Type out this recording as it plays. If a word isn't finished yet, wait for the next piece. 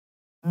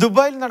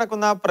ദുബായിൽ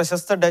നടക്കുന്ന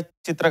പ്രശസ്ത ഡച്ച്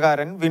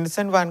ചിത്രകാരൻ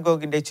വിൻസെന്റ്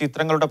വാൻഗോഗിന്റെ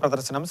ചിത്രങ്ങളുടെ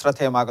പ്രദർശനം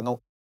ശ്രദ്ധേയമാകുന്നു.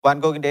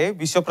 വാൻഗോഗിന്റെ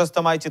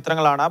വിശ്വപ്രസിദ്ധമായ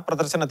ചിത്രങ്ങളാണ്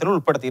പ്രദർശനത്തിൽ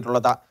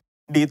ഉൾപ്പെടുത്തിയിട്ടുള്ളത്.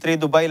 D3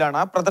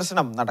 ദുബായിലാണ്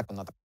പ്രദർശനം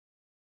നടക്കുന്നത്.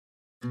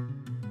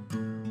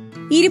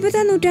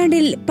 20ാം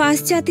നൂറ്റാണ്ടിൽ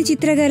പാശ്ചാത്യ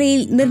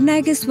ചിത്രകലയിൽ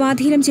നിർണായക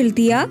സ്വാധീനം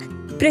ചെലുത്തിയ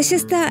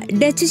പ്രശസ്ത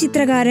ഡച്ച്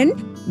ചിത്രകാരൻ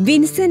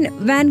വിൻസെന്റ്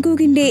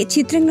വാൻഗോഗിന്റെ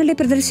ചിത്രങ്ങളുടെ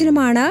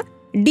പ്രദർശനമാണ്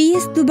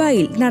DS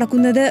ദുബായിൽ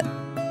നടക്കുന്നത്.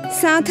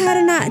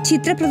 സാധാരണ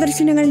ചിത്ര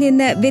പ്രദർശനങ്ങളിൽ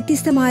നിന്ന്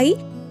വ്യത്യസ്തമായി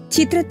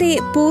ചിത്രത്തെ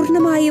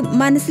പൂർണ്ണമായും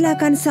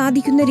മനസ്സിലാക്കാൻ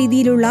സാധിക്കുന്ന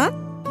രീതിയിലുള്ള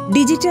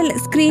ഡിജിറ്റൽ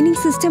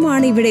സ്ക്രീനിംഗ്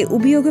സിസ്റ്റമാണ് ഇവിടെ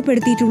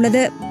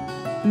ഉപയോഗപ്പെടുത്തിയിട്ടുള്ളത്.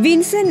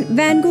 വിൻസെന്റ്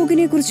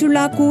വാൻഗോഗിനെ കുറിച്ചുള്ള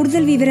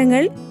കൂടുതൽ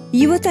വിവരങ്ങൾ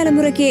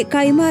യുവതലമുറയ്ക്ക്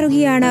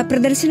കൈമാറുകയാണ്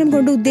പ്രദർശനം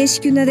കൊണ്ട്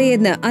ഉദ്ദേശിക്കുന്നത്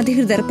എന്ന്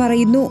അധികൃതർ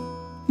പറയുന്നു.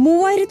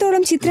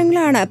 3000-ഓളം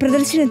ചിത്രങ്ങളാണ്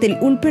പ്രദർശനത്തിൽ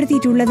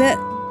ഉൾപ്പെടുത്തിയിട്ടുള്ളത്.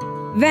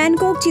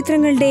 വാൻഗോഗ്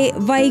ചിത്രങ്ങളുടെ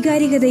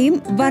വൈകാരികതയും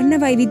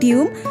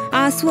വർണ്ണവൈവിധ്യവും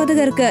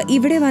ആസ്വാദകർക്ക്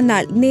ഇവിടെ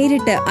വന്നാൽ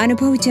നേരിട്ട്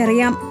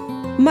അനുഭവിച്ചറിയാം.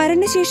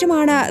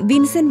 മരണശേഷമാണ്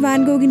വിൻസെന്റ്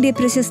വാൻഗോഗിന്റെ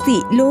പ്രശസ്തി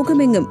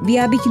ലോകമെങ്ങും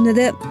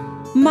വ്യാപിക്കുന്നത്.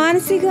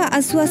 മാനസിക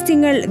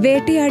അസ്വാസ്ഥ്യങ്ങൾ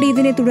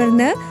വേട്ടയാടിയതിനെ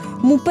തുടർന്ന്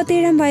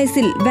 37ാം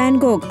വയസ്സിൽ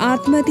വാൻഗോഗ്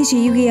ആത്മഹത്യ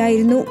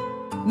ചെയ്യുകയായിരുന്നു.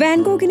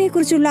 വാൻഗോഗിനെ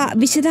കുറിച്ചുള്ള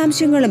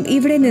വിശദാംശങ്ങളും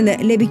ഇവിടെ നിന്ന്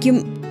ലഭിക്കും.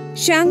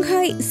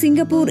 ഷാങ്ഹായ്,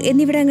 സിംഗപ്പൂർ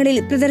എന്നിവിടങ്ങളിൽ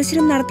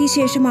പ്രദർശനം നടത്തിയ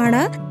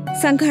ശേഷമാണ്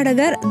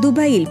സംഘാടകർ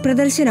ദുബായിൽ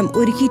പ്രദർശനം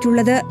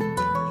ഒരുക്കിയിട്ടുള്ളത്.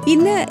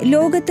 ഇന്ന്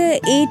ലോകത്ത്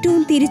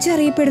ഏറ്റവും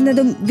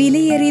തിരിച്ചറിയപ്പെടുന്നതും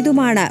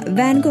വിലയേറിയതുമാണ്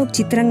വാൻഗോഗ്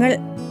ചിത്രങ്ങൾ.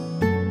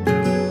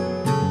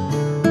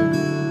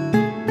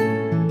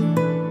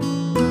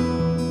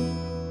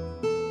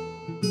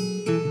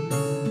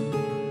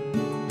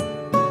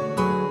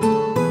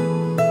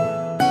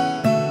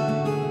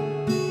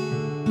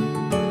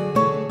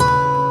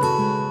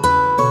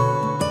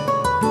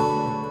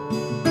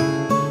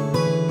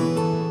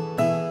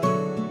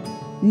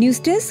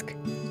 News desk,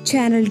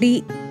 channel D.